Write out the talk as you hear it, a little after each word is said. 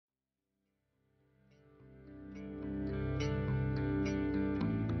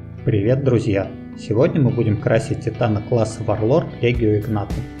Привет, друзья! Сегодня мы будем красить титана класса Warlord, легио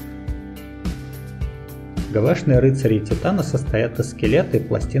Игнатум. ГВшные рыцари и титаны состоят из скелета и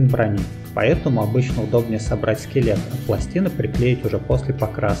пластин брони, поэтому обычно удобнее собрать скелет, а пластины приклеить уже после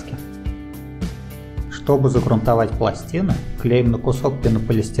покраски. Чтобы загрунтовать пластины, клеим на кусок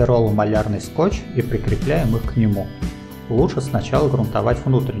пенополистирола малярный скотч и прикрепляем их к нему. Лучше сначала грунтовать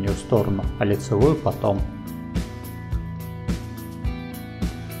внутреннюю сторону, а лицевую потом.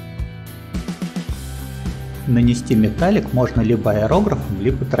 Нанести металлик можно либо аэрографом,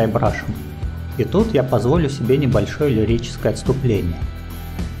 либо трайбрашем. И тут я позволю себе небольшое лирическое отступление.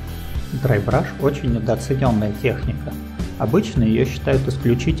 Драйбраш очень недооцененная техника. Обычно ее считают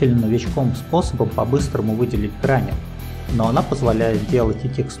исключительно новичковым способом по-быстрому выделить грани, но она позволяет делать и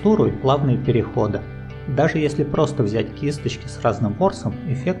текстуру, и плавные переходы. Даже если просто взять кисточки с разным ворсом,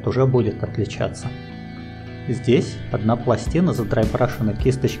 эффект уже будет отличаться. Здесь одна пластина задрайбрашена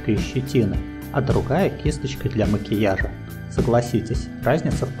кисточкой из щетины, а другая кисточкой для макияжа. Согласитесь,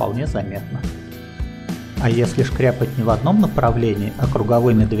 разница вполне заметна. А если шкряпать не в одном направлении, а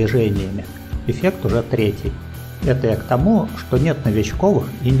круговыми движениями, эффект уже третий. Это я к тому, что нет новичковых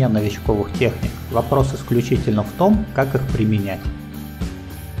и не новичковых техник, вопрос исключительно в том, как их применять.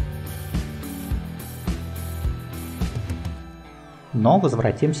 Но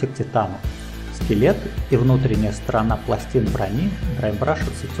возвратимся к титану. Скелет и внутренняя сторона пластин брони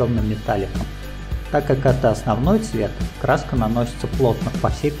драйбрашатся темным металликом. Так как это основной цвет, краска наносится плотно по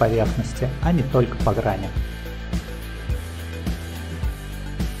всей поверхности, а не только по граням.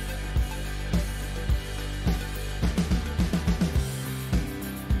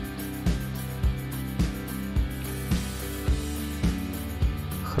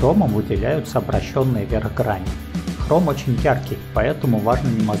 Хромом выделяются обращенные вверх грани. Хром очень яркий, поэтому важно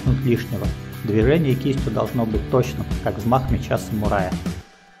не мазнуть лишнего. Движение кистью должно быть точным, как взмах меча самурая.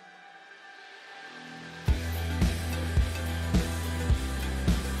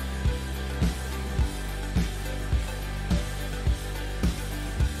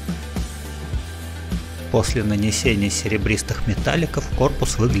 После нанесения серебристых металликов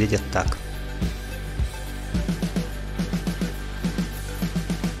корпус выглядит так.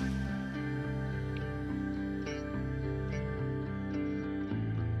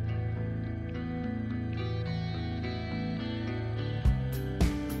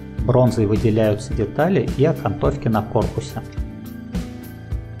 Бронзой выделяются детали и окантовки на корпусе.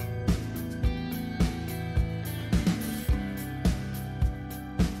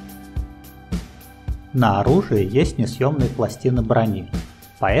 На оружии есть несъемные пластины брони,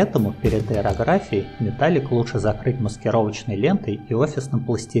 поэтому перед аэрографией металлик лучше закрыть маскировочной лентой и офисным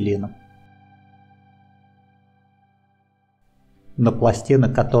пластилином. На пластины,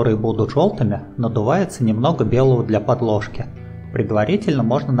 которые будут желтыми, надувается немного белого для подложки. Предварительно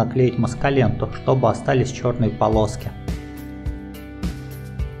можно наклеить маскаленту, чтобы остались черные полоски.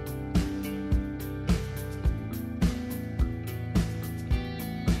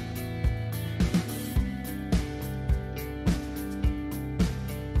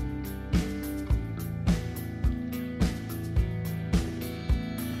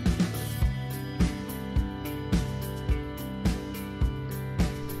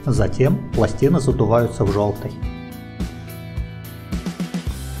 Затем пластины задуваются в желтый.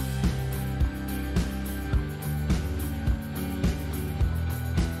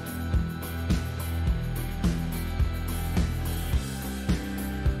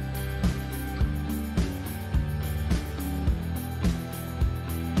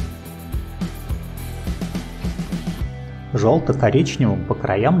 Желто-коричневым по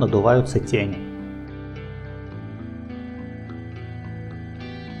краям надуваются тени.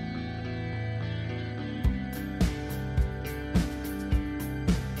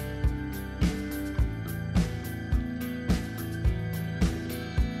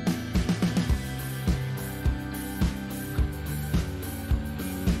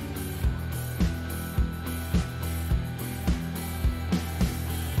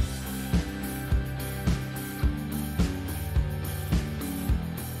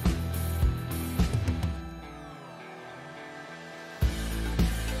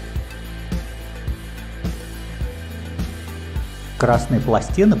 Красные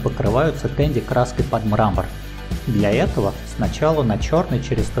пластины покрываются кэнди краской под мрамор. Для этого сначала на черный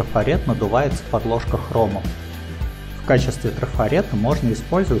через трафарет надувается подложка хромом. В качестве трафарета можно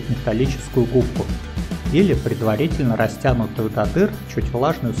использовать металлическую губку или предварительно растянутую до дыр чуть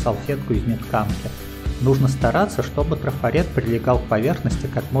влажную салфетку из нетканки. Нужно стараться, чтобы трафарет прилегал к поверхности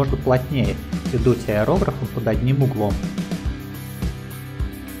как можно плотнее и дуть аэрографом под одним углом.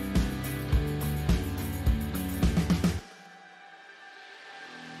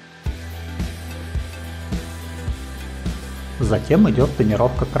 Затем идет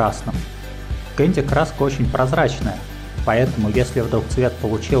тонировка красным. В кэнди краска очень прозрачная, поэтому если вдруг цвет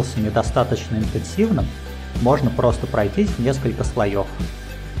получился недостаточно интенсивным, можно просто пройтись в несколько слоев.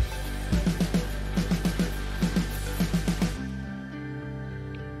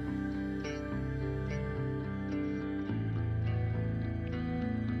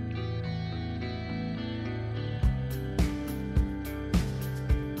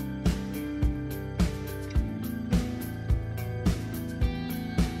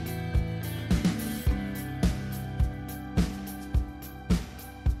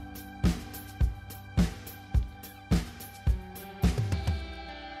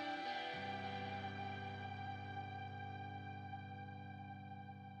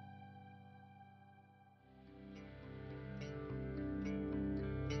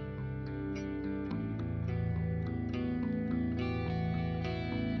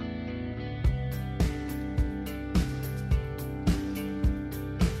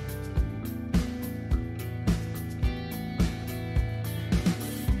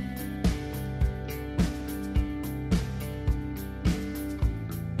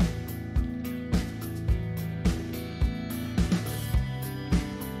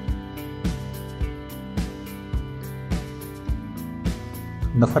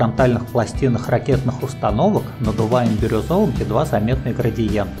 На фронтальных пластинах ракетных установок надуваем бирюзовым едва заметный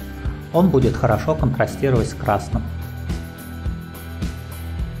градиент. Он будет хорошо контрастировать с красным.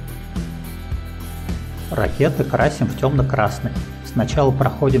 Ракеты красим в темно-красный. Сначала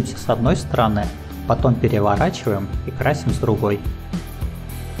проходимся с одной стороны, потом переворачиваем и красим с другой.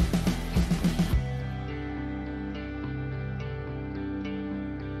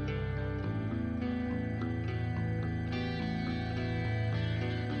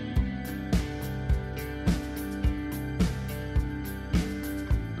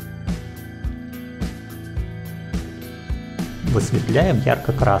 Высветляем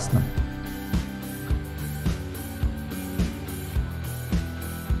ярко-красным.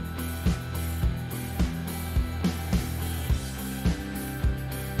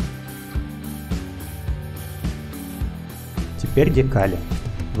 Теперь декали.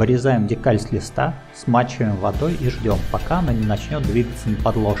 Вырезаем декаль с листа, смачиваем водой и ждем, пока она не начнет двигаться на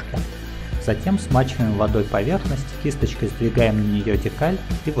подложке. Затем смачиваем водой поверхность, кисточкой сдвигаем на нее декаль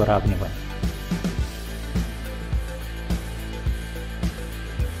и выравниваем.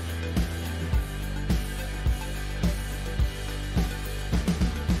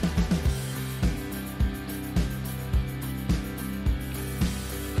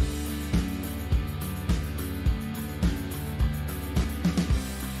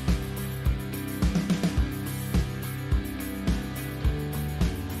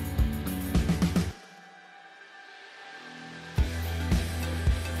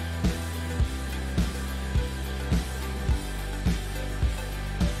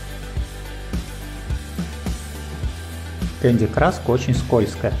 Кэнди краска очень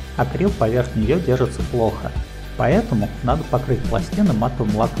скользкая, акрил поверх нее держится плохо, поэтому надо покрыть пластины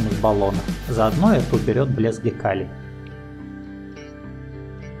матовым лаком из баллона, заодно это уберет блеск декалей.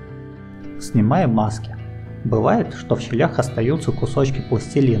 Снимаем маски. Бывает, что в щелях остаются кусочки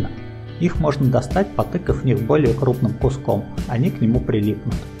пластилина. Их можно достать, потыкав в них более крупным куском, они к нему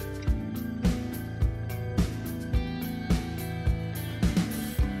прилипнут.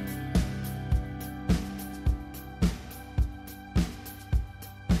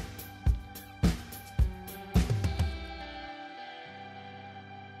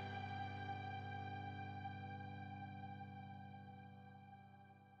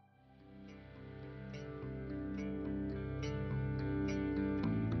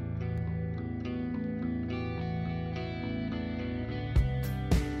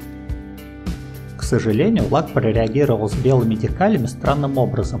 К сожалению, лак прореагировал с белыми декалями странным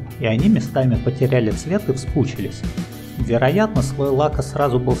образом, и они местами потеряли цвет и вспучились. Вероятно, слой лака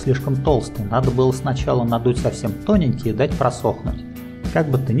сразу был слишком толстый, надо было сначала надуть совсем тоненький и дать просохнуть. Как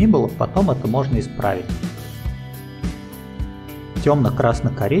бы то ни было, потом это можно исправить.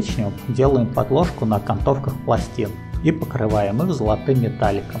 Темно-красно-коричневым делаем подложку на окантовках пластин и покрываем их золотым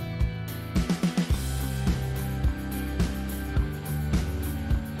металликом.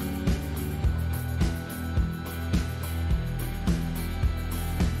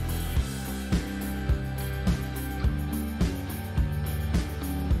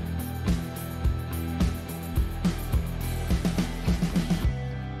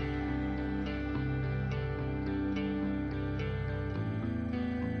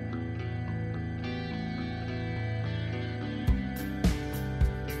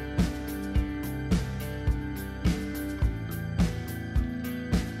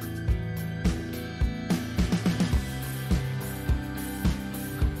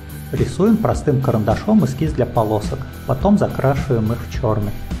 Рисуем простым карандашом эскиз для полосок, потом закрашиваем их в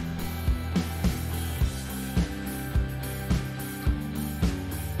черный.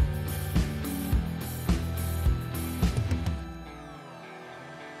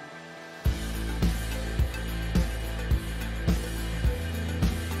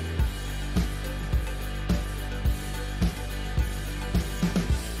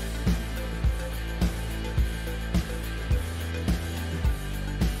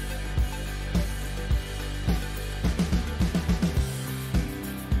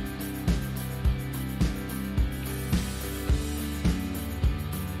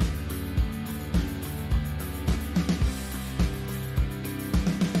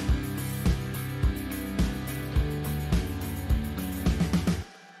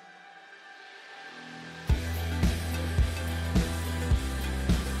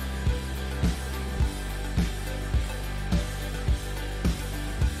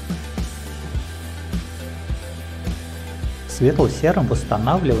 Светло-серым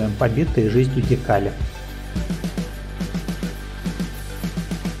восстанавливаем побитые жизнью декали.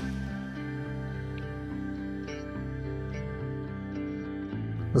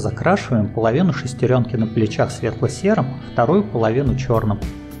 Закрашиваем половину шестеренки на плечах светло-серым, вторую половину черным.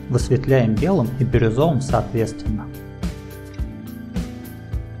 Высветляем белым и бирюзовым соответственно.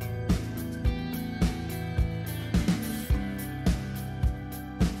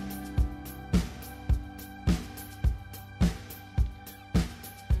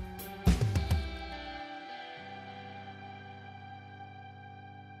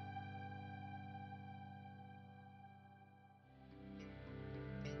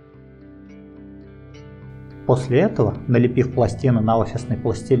 После этого, налепив пластины на офисный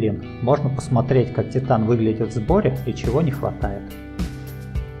пластилин, можно посмотреть, как титан выглядит в сборе и чего не хватает.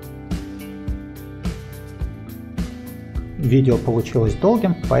 Видео получилось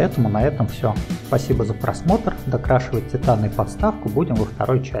долгим, поэтому на этом все. Спасибо за просмотр, докрашивать титана и подставку будем во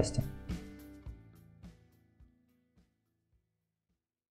второй части.